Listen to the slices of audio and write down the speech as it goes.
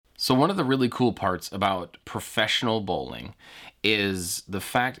So one of the really cool parts about professional bowling is the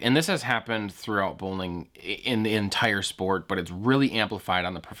fact, and this has happened throughout bowling in the entire sport, but it's really amplified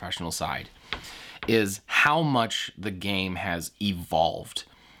on the professional side, is how much the game has evolved.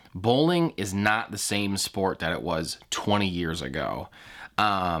 Bowling is not the same sport that it was 20 years ago.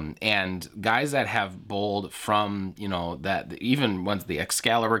 And guys that have bowled from, that even once the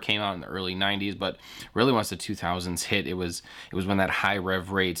Excalibur came out in the early 90s, but really once the 2000s hit, it was when that high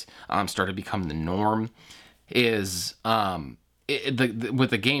rev rate started to become the norm, is with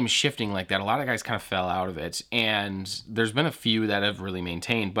the game shifting like that, a lot of guys kind of fell out of it. And there's been a few that have really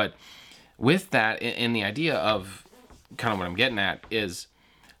maintained. But with that, in the idea of kind of what I'm getting at is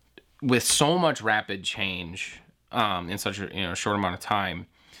with so much rapid change in such a short amount of time,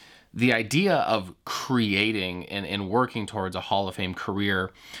 the idea of creating and working towards a Hall of Fame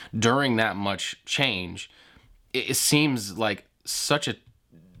career during that much change, it seems like such an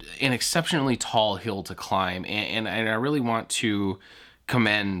exceptionally tall hill to climb. And I really want to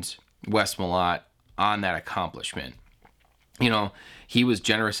commend Wes Malott on that accomplishment. He was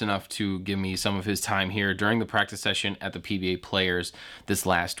generous enough to give me some of his time here during the practice session at the PBA Players this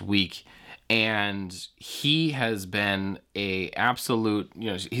last week. And he has been a absolute,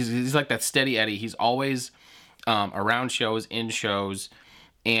 he's like that steady Eddie. He's always around shows, in shows,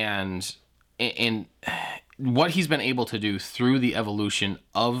 and what he's been able to do through the evolution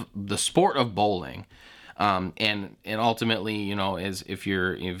of the sport of bowling. And ultimately, is if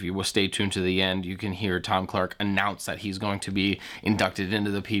you will stay tuned to the end, you can hear Tom Clark announce that he's going to be inducted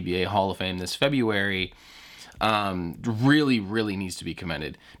into the PBA Hall of Fame this February. Really, really needs to be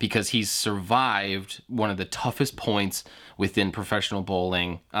commended because he's survived one of the toughest points within professional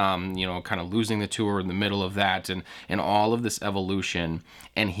bowling, kind of losing the tour in the middle of that and all of this evolution.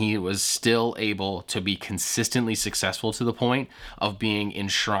 And he was still able to be consistently successful to the point of being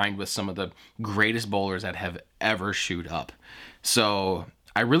enshrined with some of the greatest bowlers that have ever shoot up. So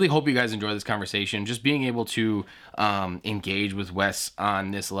I really hope you guys enjoy this conversation. Just being able to engage with Wes on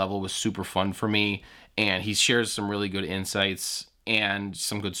this level was super fun for me. And he shares some really good insights and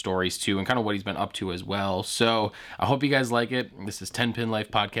some good stories too, and kind of what he's been up to as well. So I hope you guys like it. This is 10 Pin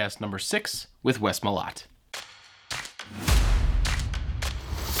Life Podcast number 6 with Wes Malott.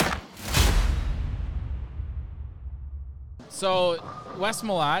 So Wes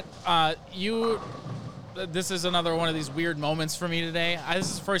Malott, this is another one of these weird moments for me today. This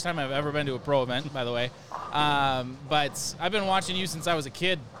is the first time I've ever been to a pro event, by the way. But I've been watching you since I was a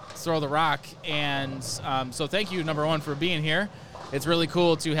kid throw the rock, and so thank you, number one, for being here. It's really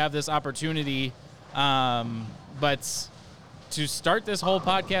cool to have this opportunity, but to start this whole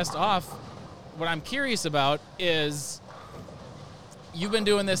podcast off, what I'm curious about is you've been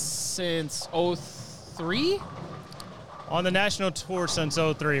doing this since 2003? On the national tour since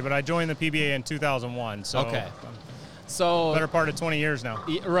 2003, but I joined the PBA in 2001. So okay, so better part of 20 years now.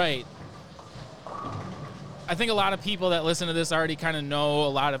 Right. I think a lot of people that listen to this already kind of know a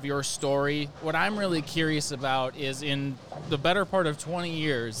lot of your story. What I'm really curious about is in the better part of 20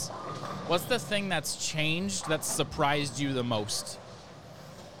 years, what's the thing that's changed that's surprised you the most?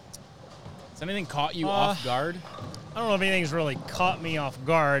 Has anything caught you off guard? I don't know if anything's really caught me off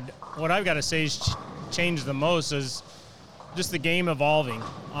guard. What I've got to say is changed the most is just the game evolving.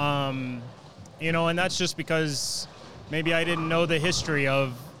 And that's just because maybe I didn't know the history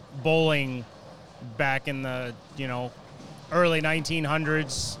of bowling back in the, early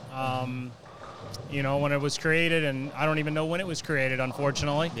 1900s, when it was created, and I don't even know when it was created,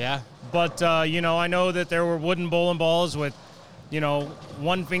 unfortunately. Yeah. But, I know that there were wooden bowling balls with,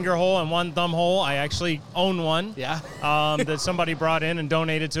 one finger hole and one thumb hole. I actually own one. Yeah. That somebody brought in and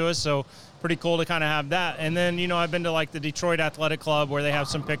donated to us, so pretty cool to kind of have that. And then, I've been to, the Detroit Athletic Club where they have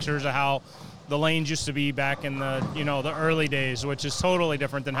some pictures of how the lanes used to be back in the, the early days, which is totally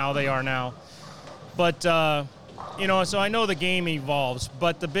different than how they are now. But, so I know the game evolves,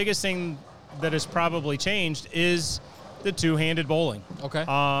 but the biggest thing that has probably changed is the two-handed bowling. Okay.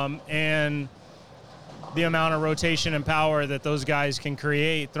 And the amount of rotation and power that those guys can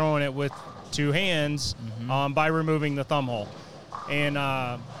create throwing it with two hands by removing the thumb hole. And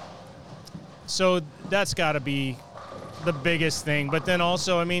so that's got to be the biggest thing. But then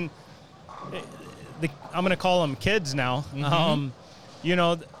also, I'm going to call them kids now.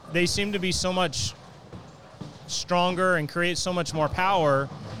 They seem to be so much stronger and create so much more power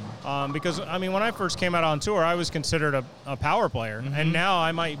because, when I first came out on tour, I was considered a power player, and now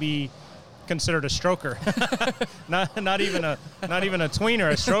I might be considered a stroker. not even a tweener,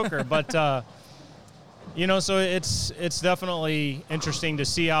 a stroker. But so it's definitely interesting to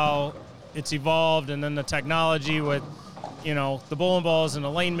see how it's evolved, and then the technology with the bowling balls and the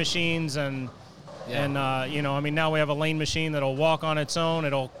lane machines and now we have a lane machine that'll walk on its own.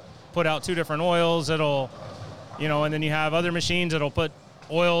 It'll put out 2 different oils. It'll, and then you have other machines that'll put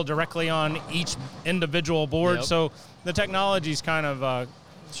oil directly on each individual board. Yep. So the technology's kind of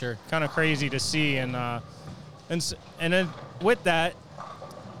Sure. kind of crazy to see, and then with that,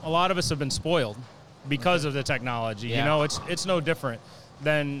 a lot of us have been spoiled because of the technology. Yeah. It's no different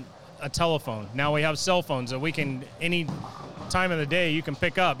than a telephone. Now we have cell phones that we can, any time of the day, you can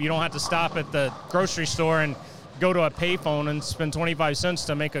pick up. You don't have to stop at the grocery store and go to a payphone and spend 25 cents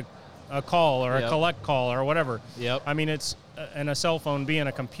to make a call or a Yep. collect call or whatever. Yep. I mean, it's and a cell phone being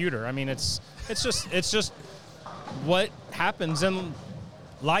a computer. I mean, it's just what happens in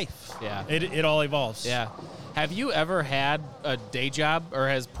life. Yeah. It all evolves. Yeah. Have you ever had a day job, or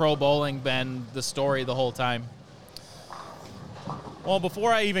has pro bowling been the story the whole time? Well,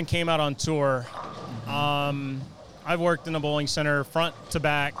 before I even came out on tour, I've worked in a bowling center front to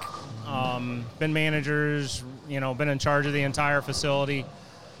back, been managers, been in charge of the entire facility.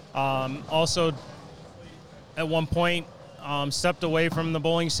 Also, at one point, stepped away from the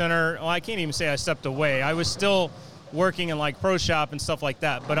bowling center. Well, I can't even say I stepped away. I was still working in like pro shop and stuff like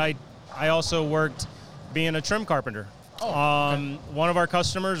that, but I also worked being a trim carpenter. Okay. One of our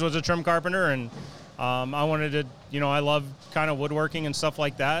customers was a trim carpenter, and I wanted to, I love kind of woodworking and stuff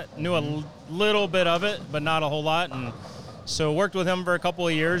like that. Knew a little bit of it, but not a whole lot. And so worked with him for a couple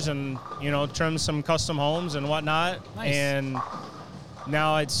of years and, trimmed some custom homes and whatnot. Nice. And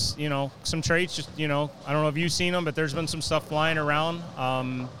now it's, some traits, just, I don't know if you've seen them, but there's been some stuff flying around.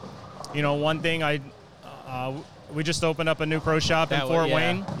 One thing we just opened up a new pro shop in Fort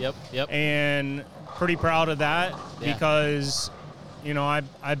Wayne. Yep. And pretty proud of that because,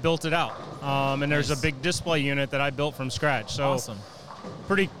 I built it out. And there's Nice. a big display unit that I built from scratch. So Awesome.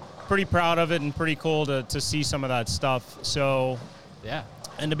 pretty proud of it and pretty cool to see some of that stuff. So, Yeah.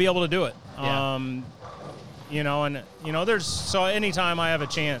 and to be able to do it. Yeah. There's, so anytime I have a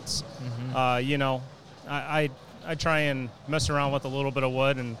chance, I try and mess around with a little bit of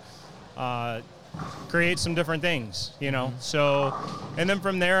wood and create some different things, So, and then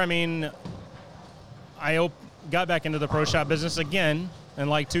from there, I got back into the pro shop business again in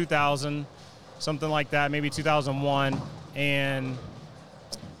like 2000, something like that, maybe 2001, and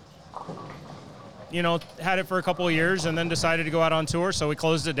had it for a couple of years and then decided to go out on tour, so we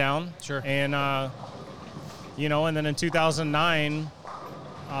closed it down. Sure. And and then in 2009,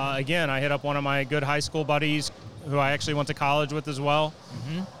 again, I hit up one of my good high school buddies who I actually went to college with as well,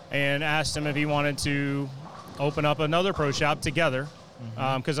 and asked him if he wanted to open up another pro shop together,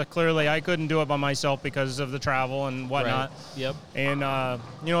 because clearly I couldn't do it by myself because of the travel and whatnot. Right. Yep. And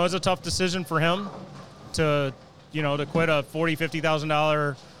it was a tough decision for him to quit a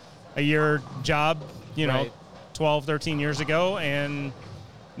 $40,000-$50,000 a year job, Right. 12, 13 years ago, and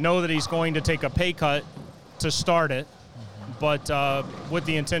know that he's going to take a pay cut to start it, but with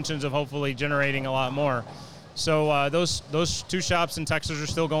the intentions of hopefully generating a lot more. So those 2 shops in Texas are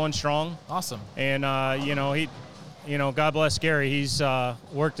still going strong. Awesome. And he, God bless Gary. He's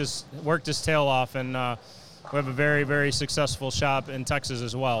worked his tail off, and we have a very, very successful shop in Texas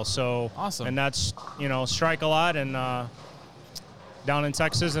as well. So Awesome. And that's Strike a Lot and down in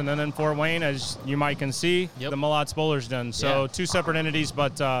Texas, and then in Fort Wayne, as you might can see, Yep. the Malot's Bowler's Den. So Yeah. 2 separate entities,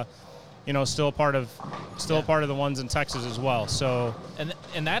 but still a part of the ones in Texas as well. So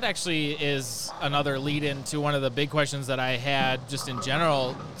And that actually is another lead into one of the big questions that I had just in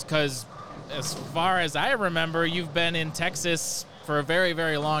general, because as far as I remember, you've been in Texas for a very,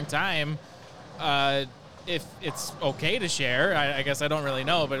 very long time. If it's okay to share, I guess I don't really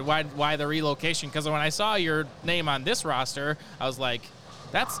know, but why the relocation? Because when I saw your name on this roster, I was like,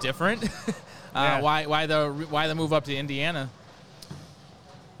 that's different. Yeah. Why the move up to Indiana?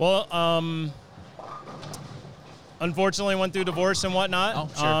 Well, unfortunately went through divorce and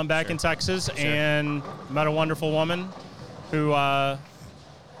whatnot back in Texas, and met a wonderful woman who,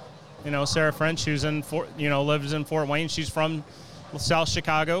 Sarah French, who's lives in Fort Wayne. She's from South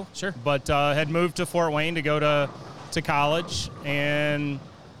Chicago, but had moved to Fort Wayne to go to college, and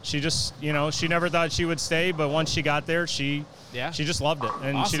she just, she never thought she would stay, but once she got there, she just loved it,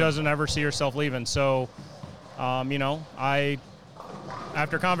 and Awesome. she doesn't ever see herself leaving. So,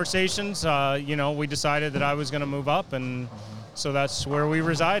 after conversations, we decided that I was going to move up, and so that's where we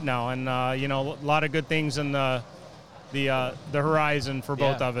reside now. And a lot of good things in the horizon for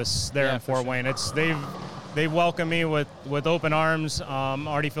both of us there in Fort Wayne. They've welcomed me with open arms.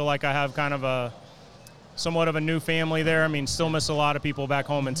 Already feel like I have kind of somewhat of a new family there. Still miss a lot of people back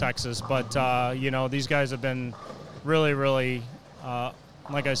home in Texas, but these guys have been really, really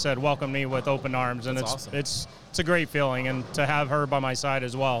like I said, welcomed me with open arms, and That's awesome. it's a great feeling, and to have her by my side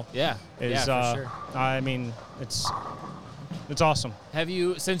as well. Yeah. Is Yeah, for sure. I mean, it's awesome.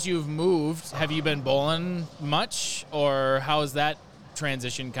 Since you've moved, have you been bowling much, or how has that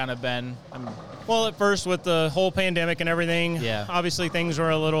transition kind of been? Well, at first with the whole pandemic and everything, Yeah. obviously things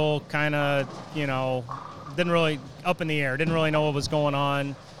were a little kind of, didn't really up in the air, didn't really know what was going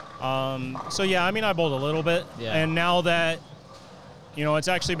on. So yeah, I mean, I bowled a little bit, Yeah. and now that, it's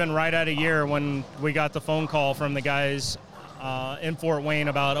actually been right at a year when we got the phone call from the guys in Fort Wayne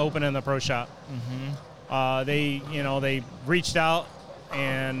about opening the pro shop. Mm-hmm. They reached out,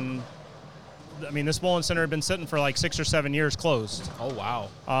 and I mean, this bowling center had been sitting for like 6 or 7 years closed. Oh, wow.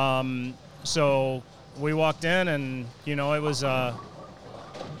 So we walked in, and it was a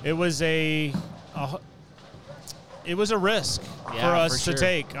risk Yeah, for us for sure. to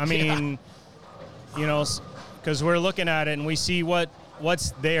take. I mean, because we're looking at it and we see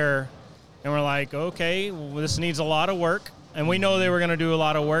what's there, and we're like, okay, well, this needs a lot of work, and we know they were going to do a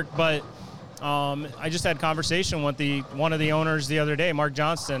lot of work, but I just had conversation with one of the owners the other day, Mark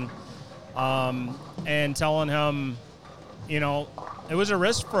Johnston, and telling him, it was a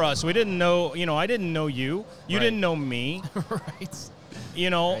risk for us. We didn't know, I didn't know you. You Right. didn't know me. Right.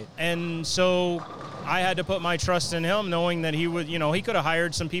 Right. And so I had to put my trust in him, knowing that he would, he could have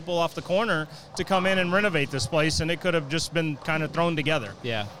hired some people off the corner to come in and renovate this place, and it could have just been kind of thrown together.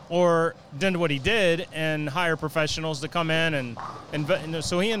 Yeah. Or did what he did and hire professionals to come in and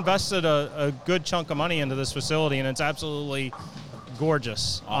so he invested a good chunk of money into this facility, and it's absolutely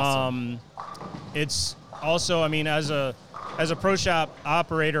gorgeous. Awesome. It's also, I mean, as a pro shop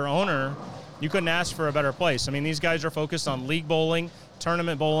operator owner, you couldn't ask for a better place. I mean, these guys are focused on league bowling,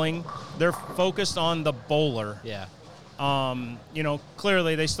 tournament bowling. They're focused on the bowler. Yeah.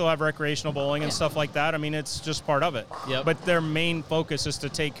 Clearly they still have recreational bowling and stuff like that. I mean, it's just part of it. Yep. But their main focus is to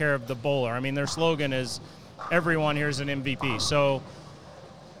take care of the bowler. I mean, their slogan is everyone here is an MVP. So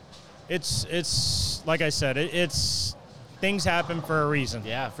it's like I said, it's things happen for a reason.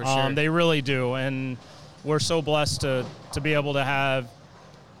 Yeah, for sure. They really do. And we're so blessed to be able to have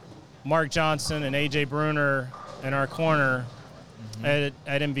Mark Johnson and AJ Bruner in our corner at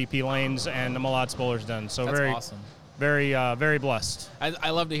MVP Lanes and the Malot's Bowler's Den. So That's very awesome. very, very blessed.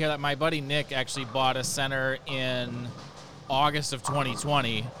 I love to hear that. My buddy Nick actually bought a center in August of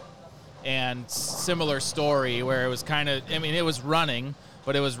 2020, and similar story where it was kind of, I mean, it was running,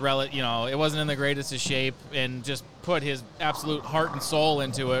 but it was it wasn't in the greatest of shape, and just put his absolute heart and soul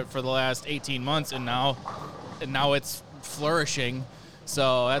into it for the last 18 months, and now it's flourishing.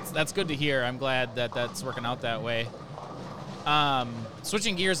 So that's good to hear. I'm glad that that's working out that way.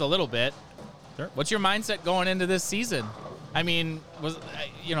 Switching gears a little bit. Sure. What's your mindset going into this season? I mean,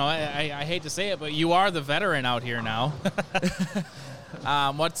 I hate to say it, but you are the veteran out here now.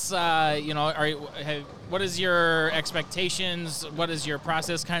 What is your expectations? What has your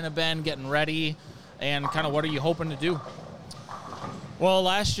process kind of been getting ready, and kind of what are you hoping to do? Well,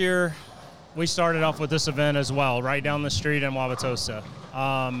 last year we started off with this event as well, right down the street in Wauwatosa.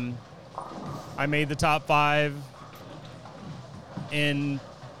 I made the top 5 in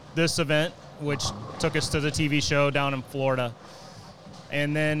this event, which took us to the TV show down in Florida.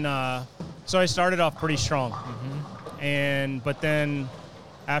 And then, so I started off pretty strong. But then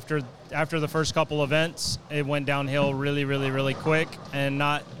after the first couple events, it went downhill really, really, really quick and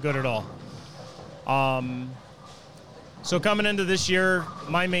not good at all. So coming into this year,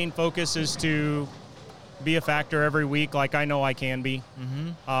 my main focus is to be a factor every week, like I know I can be.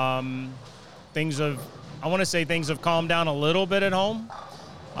 I want to say things have calmed down a little bit at home.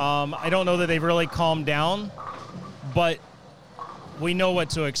 I don't know that they've really calmed down, but we know what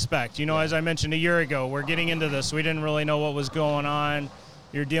to expect. As I mentioned a year ago, we're getting into this. We didn't really know what was going on.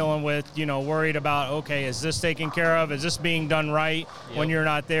 You're dealing with, worried about, okay, is this taken care of? Is this being done right? Yep. When you're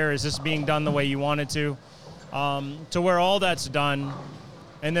not there, is this being done the way you want it to? To where all that's done.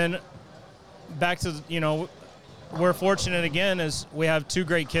 And then back to, we're fortunate again is we have 2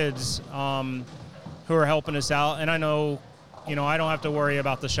 great kids who are helping us out. And I know, I don't have to worry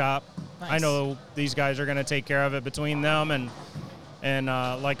about the shop. Nice. I know these guys are going to take care of it between them and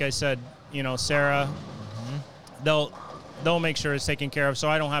like I said, Sarah, they'll make sure it's taken care of, so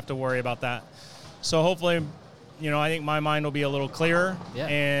I don't have to worry about that. So hopefully, I think my mind will be a little clearer. Yeah.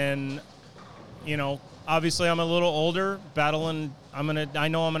 And, obviously I'm a little older, battling. I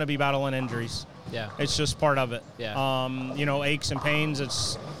know I'm gonna be battling injuries. Yeah. It's just part of it. Yeah. Aches and pains.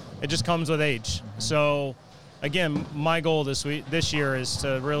 It just comes with age. So, again, my goal this year is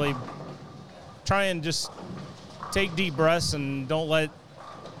to really try and just take deep breaths and don't let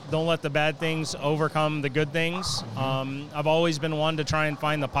don't let the bad things overcome the good things. I've always been one to try and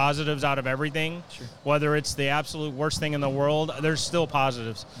find the positives out of everything. Sure. Whether it's the absolute worst thing in the world, there's still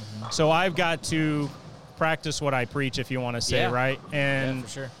positives. So I've got to practice what I preach, if you want to say, Yeah. right? And Yeah, for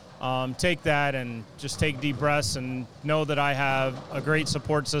sure. take that and just take deep breaths and know that I have a great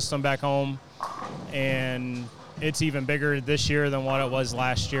support system back home, and it's even bigger this year than what it was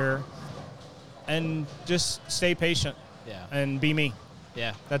last year. And just stay patient Yeah. and be me.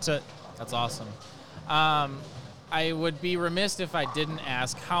 Yeah. That's it. That's awesome. I would be remiss if I didn't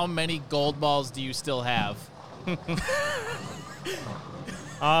ask, how many gold balls do you still have?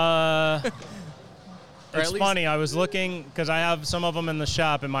 Or It's at least- funny. I was looking because I have some of them in the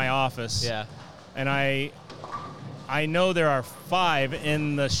shop in my office. Yeah. And I know there are 5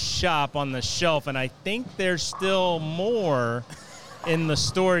 in the shop on the shelf, and I think there's still more in the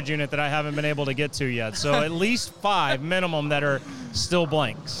storage unit that I haven't been able to get to yet. So at least 5 minimum that are still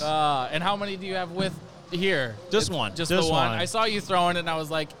blanks. And how many do you have with here? Just one. Just Just the one. one. I saw you throwing it, and I was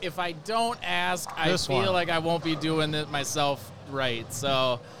like, if I don't ask, Just I feel one. like I won't be doing it myself right.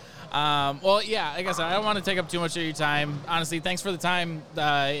 So, well, yeah, like I said, I don't want to take up too much of your time. Honestly, thanks for the time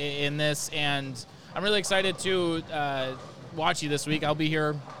in this, and I'm really excited to watch you this week. I'll be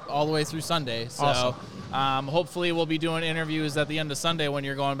here all the way through Sunday. So Awesome. hopefully we'll be doing interviews at the end of Sunday when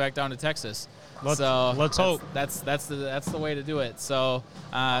you're going back down to Texas. Let's That's- hope. That's the way to do it. So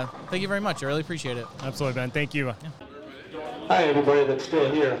thank you very much. I really appreciate it. Absolutely, Ben. Thank you. Hi, everybody that's still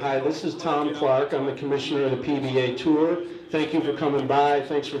here. Hi, this is Tom Clark. I'm the commissioner of the PBA Tour. Thank you for coming by.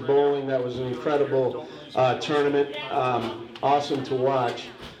 Thanks for bowling. That was an incredible tournament. Awesome to watch.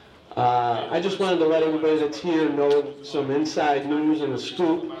 I just wanted to let everybody that's here know some inside news and a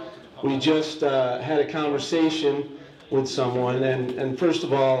scoop. We just had a conversation with someone, and first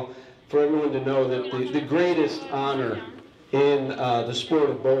of all, for everyone to know that the greatest honor in the sport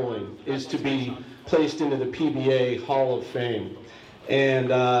of bowling is to be placed into the PBA Hall of Fame. And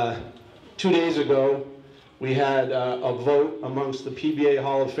 2 days ago, we had a vote amongst the PBA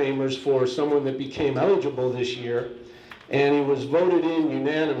Hall of Famers for someone that became eligible this year, and he was voted in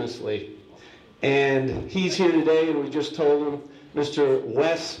unanimously. And he's here today, and we just told him, Mr.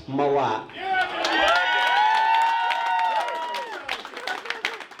 Wes Malott.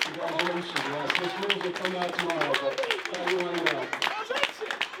 Congratulations, Wes. This news will come out tomorrow, but how do you want to know?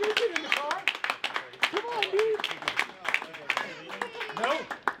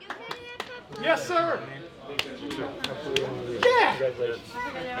 Yes, sir.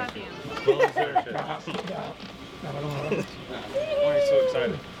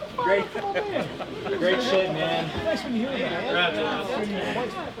 Great shit, man.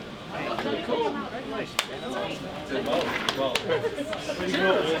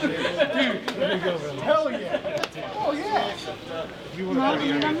 Hell yeah. Oh, yeah.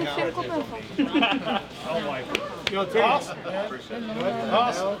 Awesome, man.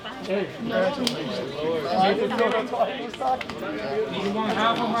 Awesome. Hey, congratulations. You want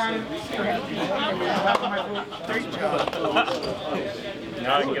half of my food? Great job.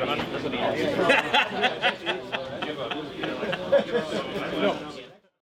 Now I can get 100%. No.